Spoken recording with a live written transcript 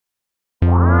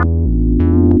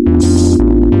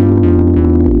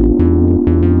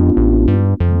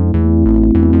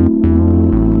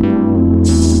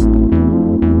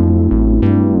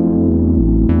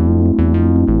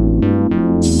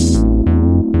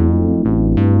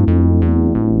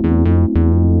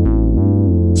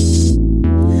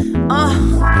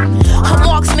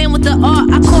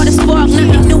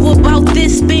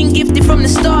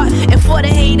all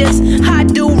the haters, I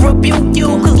do rebuke you.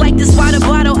 Cause like this water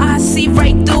bottle, I see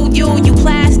right through you. You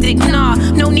plastic, nah,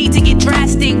 no need to get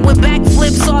drastic. With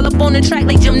backflips all up on the track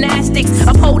like gymnastics.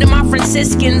 Upholding my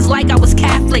Franciscans like I was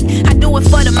Catholic. I do it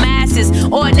for the masses,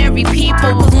 ordinary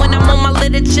people. Cause when I'm on my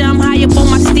literature, I'm high up on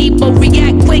my steeple.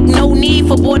 React quick, no need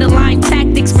for borderline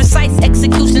tactics. Precise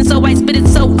execution, so I spit it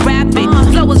so rapid.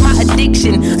 Flow is my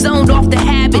addiction, zoned off the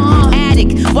habit.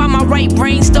 Addict, while my right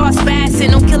brain starts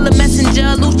spazzing. Don't kill a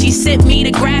messenger, Lucci sent me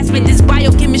to grasp it. This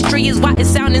biochemistry is why it's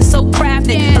sounding so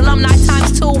crafted. Alumni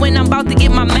 ×2 when I'm about to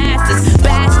get my masters.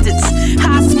 Bastards,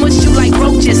 I smush you like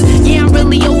roaches. Yeah, I'm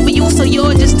really over you, so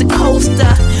you're just a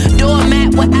coaster.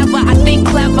 Doormat, whatever, I think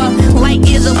clever. Light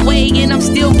years away and I'm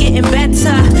still getting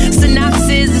better.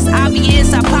 Synopsis is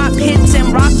obvious, I pop hits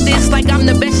and rock this like I'm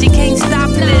the best, you can't stop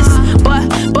this.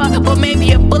 But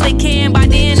maybe a bullet can. By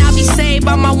then I'll be saved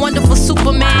by my wonderful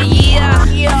Superman,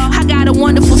 yeah. I got a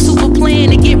wonderful super plan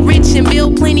to get rich and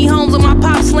build plenty homes on my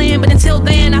pop's land. But until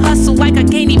then I hustle like I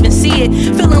can't even see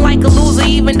it. Feeling like a loser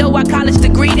even though I college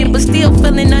degreed it. But still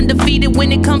feeling undefeated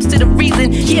when it comes to the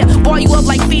reason. Yeah, boy you up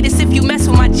like fetus if you mess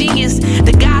with my genius.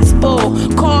 The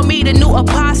gospel, call me the new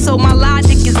apostle. My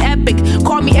logic is epic,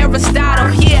 call me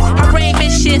Aristotle. Yeah, I reign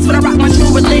vicious but I rock my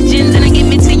true religions. And I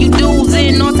give it to you dudes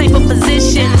in all type of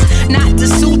positions. Not the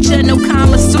suture, no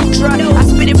Kama Sutra. I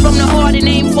spit it from the heart and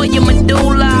aim for your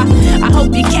medulla. I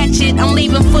hope you catch it, I'm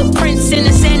leaving footprints in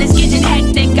the sand, it's getting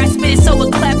hectic. I spit it so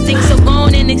eclectic, so go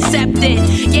on and accept it.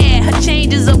 Yeah, her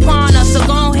change is upon us, so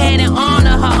go ahead and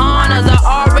honor her honors.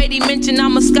 I already mentioned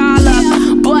I'm a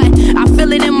scholar, but I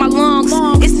feel it in my lungs.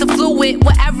 It's the fluid,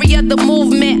 with every other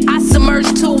movement I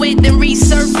submerge to it, then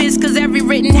resurface. Cause every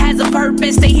written has a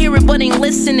purpose, they hear it but ain't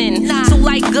listening. So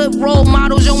like good role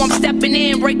models, yo I'm stepping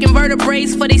in, breaking vertebrae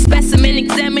for they specimen,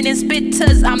 examining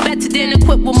spitters. I'm better than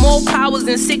equipped with more powers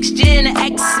than 6th gen of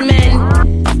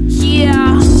X-Men.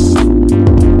 Yeah.